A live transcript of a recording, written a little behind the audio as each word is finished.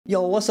Yo,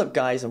 what's up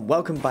guys, and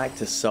welcome back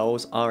to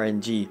Souls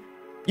RNG.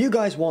 You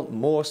guys want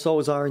more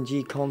Souls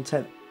RNG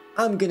content?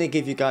 I'm gonna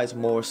give you guys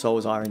more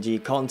Souls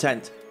RNG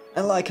content.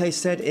 And like I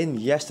said in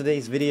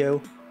yesterday's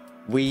video,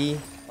 we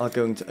are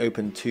going to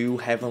open 2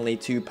 Heavenly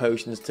 2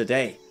 potions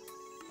today.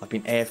 I've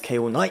been AFK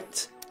all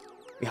night.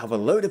 We have a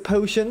load of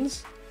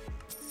potions.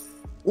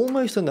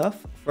 Almost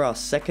enough for our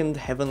second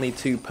Heavenly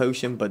 2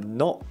 potion, but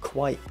not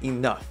quite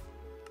enough.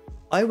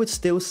 I would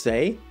still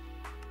say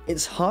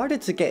it's harder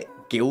to get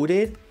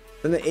gilded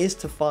than it is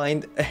to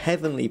find a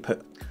heavenly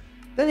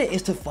than it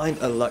is to find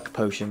a luck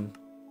potion.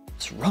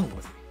 What's wrong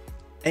with me?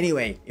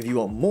 Anyway, if you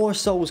want more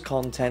Souls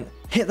content,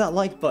 hit that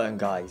like button,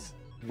 guys.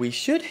 We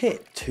should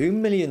hit 2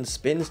 million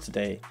spins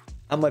today,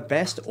 and my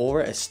best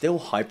aura is still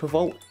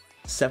Hypervolt,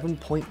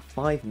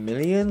 7.5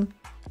 million.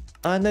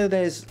 I know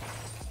there's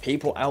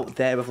people out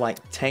there with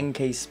like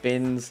 10k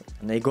spins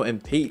and they got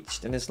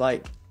impeached, and it's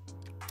like,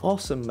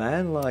 awesome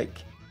man,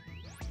 like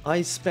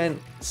I spent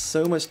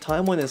so much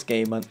time on this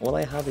game and all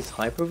I have is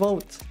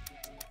Hypervolt.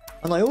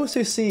 And I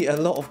also see a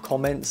lot of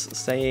comments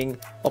saying,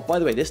 oh, by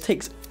the way, this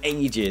takes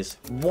ages.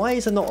 Why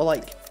is it not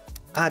like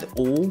add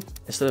all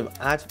instead of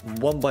add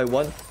one by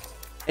one?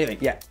 Anyway,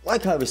 yeah,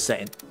 like I was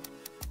saying.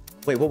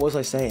 Wait, what was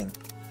I saying?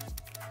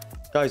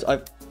 Guys,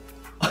 I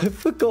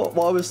forgot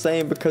what I was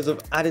saying because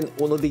of adding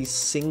all of these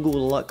single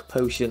luck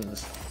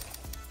potions.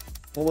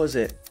 What was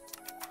it?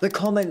 The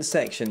comment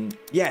section.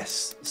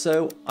 Yes,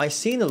 so I've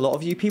seen a lot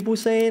of you people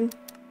saying,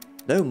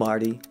 no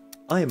Marty,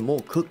 I am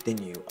more cooked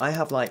than you. I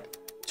have like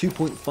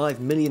 2.5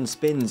 million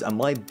spins and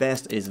my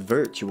best is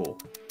virtual.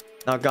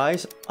 Now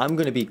guys, I'm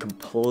going to be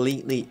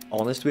completely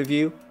honest with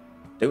you.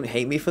 Don't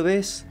hate me for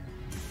this.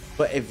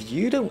 But if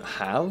you don't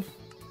have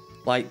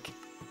like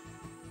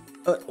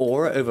an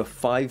aura over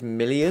 5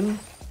 million,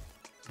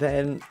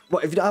 then,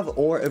 well, if you don't have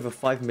aura over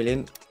 5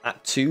 million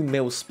at 2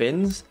 mil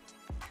spins,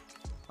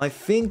 I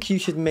think you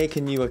should make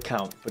a new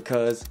account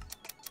because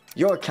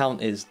your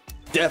account is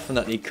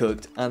definitely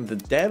cooked and the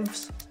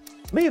devs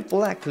may have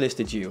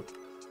blacklisted you.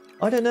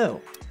 I don't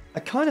know. I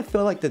kind of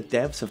feel like the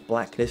devs have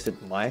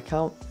blacklisted my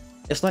account.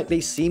 It's like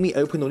they see me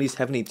open all these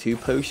Heavenly 2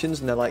 potions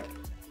and they're like,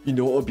 you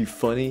know what would be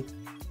funny?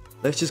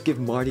 Let's just give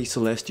Marty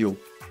Celestial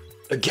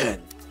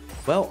again.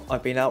 Well,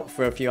 I've been out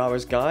for a few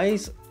hours,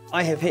 guys.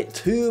 I have hit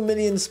 2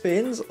 million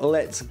spins.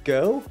 Let's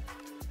go.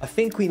 I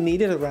think we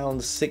needed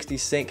around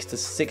 66 to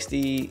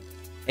 68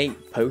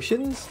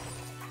 potions.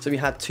 So we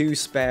had 2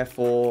 spare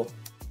for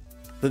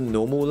the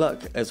normal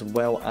luck as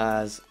well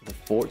as the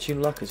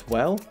fortune luck as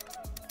well.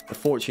 The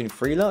fortune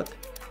free luck.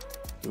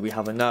 Do we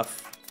have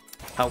enough?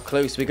 How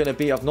close are we going to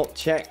be? I've not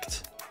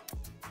checked.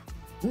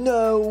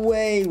 No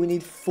way. We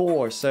need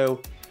 4.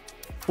 So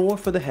 4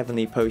 for the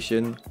heavenly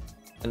potion.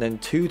 And then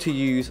 2 to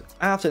use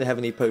after the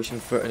heavenly potion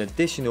for an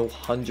additional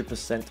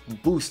 100%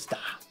 booster.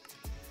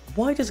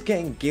 Why does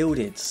getting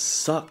gilded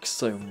suck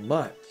so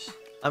much?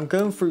 I'm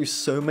going through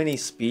so many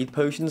speed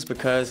potions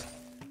because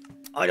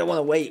I don't want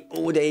to wait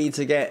all day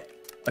to get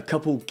a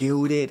couple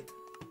gilded.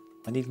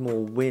 I need more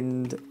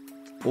wind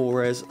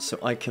auras so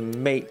I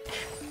can make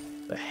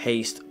the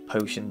haste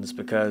potions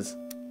because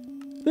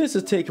this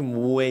has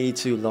taken way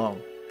too long.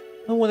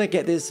 I want to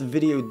get this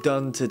video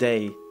done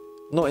today,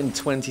 not in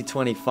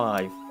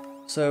 2025.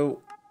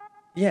 So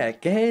yeah,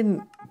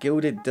 getting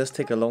gilded does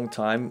take a long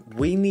time.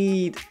 We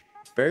need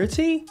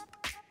 30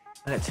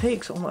 and it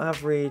takes on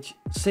average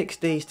 6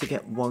 days to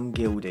get 1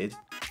 gilded.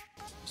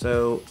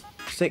 So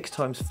 6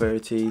 times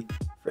 30.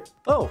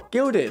 Oh,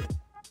 gilded!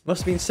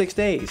 Must have been 6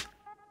 days.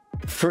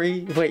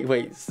 3,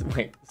 wait,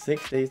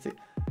 6 days.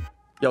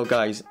 Yo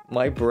guys,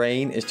 my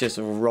brain is just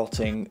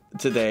rotting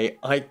today.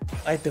 I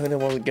don't know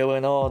what's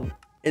going on.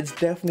 It's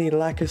definitely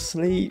lack of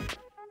sleep.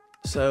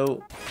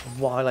 So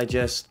while I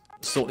just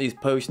sort these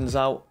potions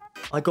out,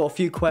 I got a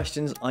few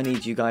questions I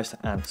need you guys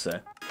to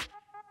answer.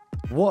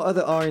 What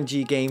other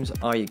RNG games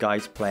are you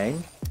guys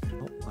playing?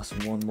 Oh, that's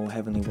 1 more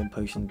Heavenly 1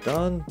 potion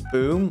done.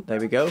 Boom,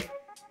 there we go.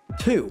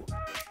 2.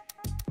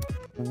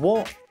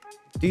 What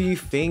do you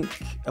think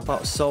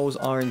about Souls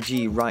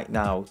RNG right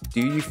now? Do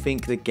you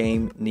think the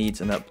game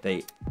needs an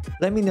update?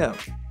 Let me know.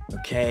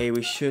 Okay,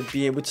 we should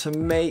be able to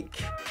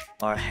make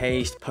our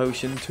haste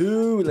potion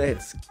too.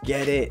 Let's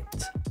get it.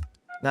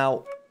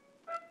 Now,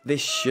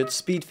 this should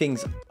speed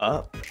things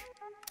up.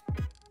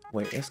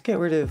 Wait, let's get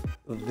rid of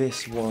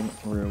this one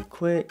real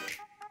quick.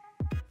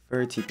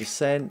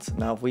 30%.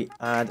 Now if we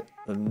add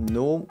the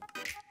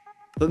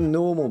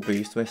normal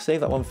boost, we'll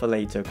save that one for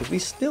later because we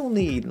still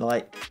need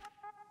like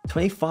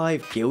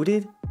 25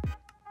 gilded.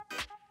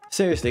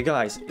 Seriously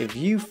guys, if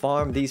you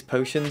farm these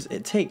potions,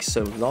 it takes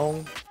so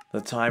long.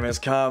 The time has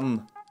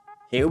come.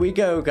 Here we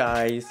go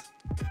guys.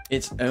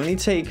 It's only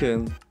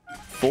taken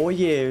 4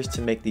 years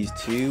to make these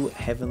 2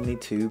 Heavenly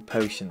 2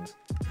 potions.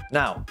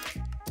 Now,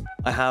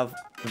 I have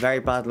very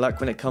bad luck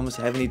when it comes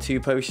to Heavenly 2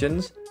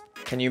 potions.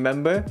 Can you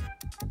remember?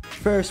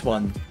 First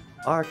one,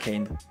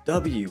 Arcane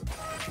W.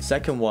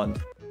 Second one,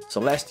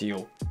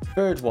 Celestial.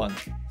 Third one,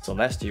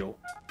 Celestial.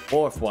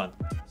 Fourth one,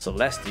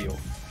 Celestial.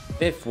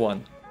 Fifth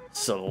one,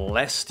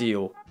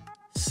 Celestial.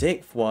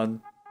 Sixth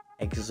one,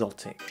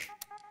 Exotic.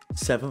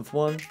 7th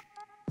one,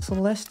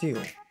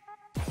 Celestial.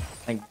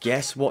 And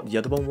guess what the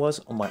other one was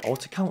on my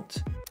alt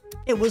account?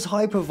 It was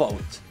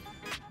Hypervolt.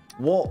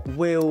 What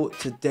will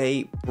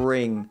today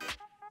bring?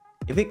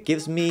 If it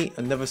gives me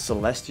another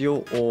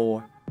Celestial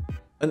or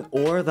an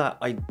aura that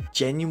I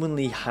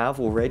genuinely have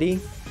already,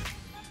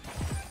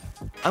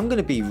 I'm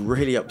gonna be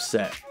really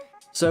upset.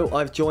 So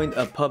I've joined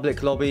a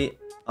public lobby.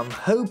 I'm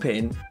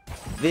hoping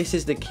this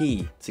is the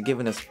key to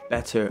giving us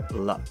better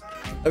luck.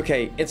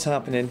 Okay, it's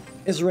happening.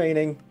 It's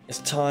raining. It's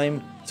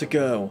time to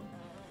go.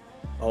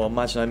 Oh,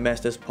 imagine I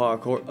messed this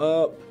parkour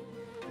up.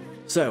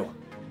 So,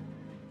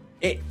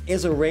 it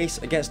is a race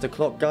against the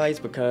clock, guys,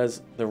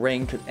 because the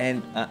rain could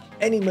end at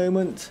any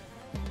moment.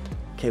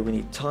 Okay, we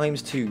need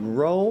times 2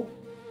 roll.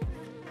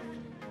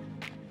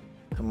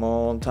 Come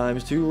on,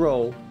 times 2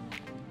 roll.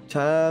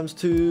 Times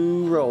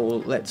 2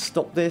 roll. Let's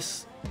stop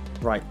this.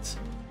 Right.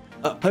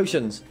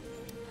 Potions.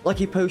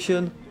 Lucky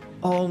potion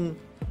on.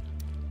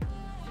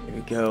 Here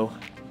we go.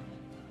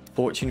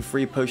 Fortune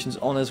free potions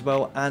on as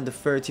well, and a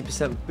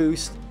 30%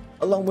 boost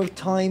along with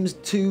times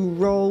 2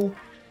 roll.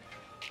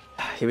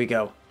 Here we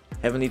go.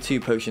 Heavenly 2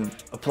 potion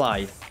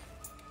applied.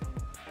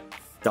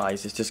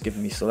 Guys, it's just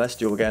giving me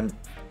Celestial again.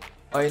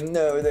 I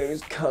know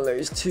those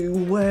colors too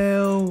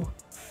well.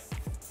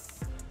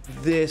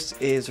 This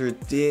is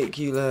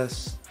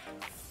ridiculous.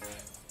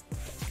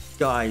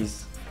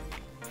 Guys,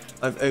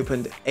 I've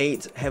opened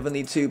 8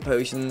 Heavenly 2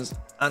 potions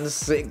and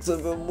 6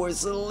 of them were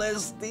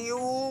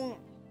Celestial.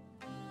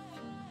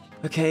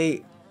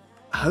 Okay,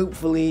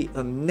 hopefully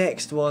the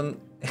next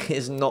one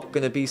is not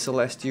going to be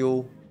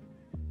Celestial.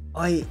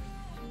 I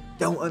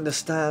don't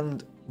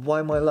understand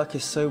why my luck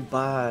is so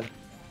bad.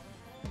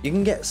 You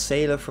can get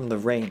Sailor from the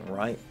rain,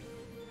 right?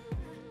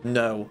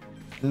 No.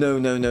 No,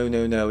 no, no,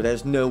 no, no.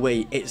 There's no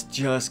way. It's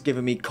just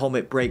giving me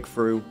Comet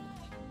Breakthrough.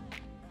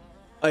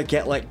 I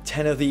get like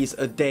 10 of these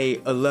a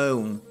day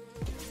alone.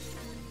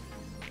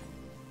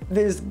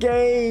 This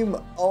game!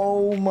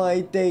 Oh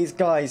my days,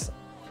 guys.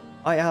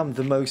 I am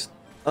the most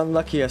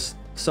unluckiest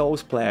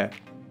Souls player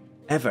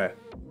ever.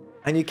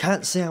 And you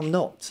can't say I'm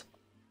not.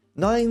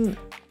 9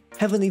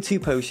 Heavenly 2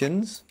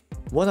 potions,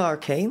 1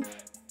 Arcane,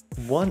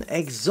 1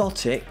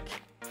 Exotic,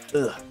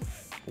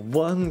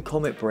 1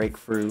 Comet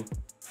Breakthrough,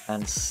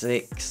 and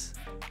 6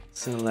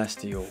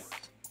 Celestials.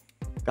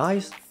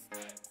 Guys,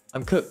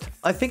 I'm cooked.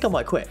 I think I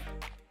might quit.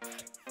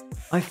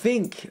 I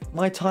think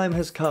my time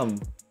has come.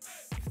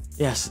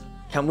 Yes,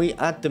 can we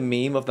add the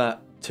meme of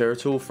that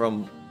turtle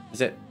from,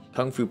 is it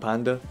Kung Fu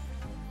Panda?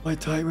 My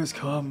time has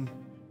come.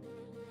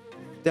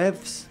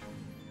 Devs,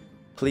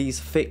 please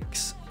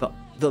fix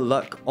the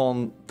luck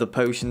on the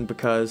potion,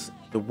 because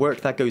the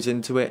work that goes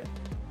into it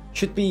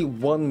should be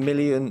 1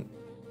 million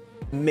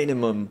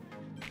minimum.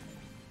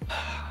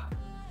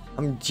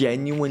 I'm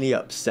genuinely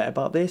upset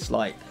about this.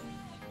 Like,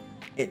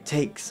 it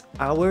takes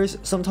hours,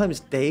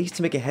 sometimes days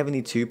to make a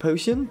Heavenly 2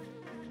 potion,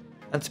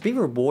 and to be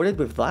rewarded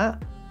with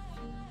that,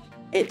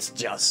 it's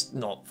just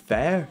not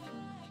fair.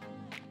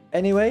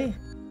 Anyway,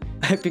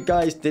 I hope you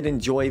guys did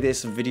enjoy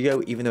this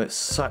video, even though it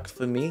sucked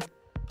for me.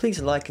 Please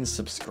like and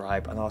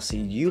subscribe, and I'll see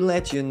you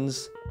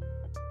legends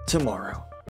tomorrow.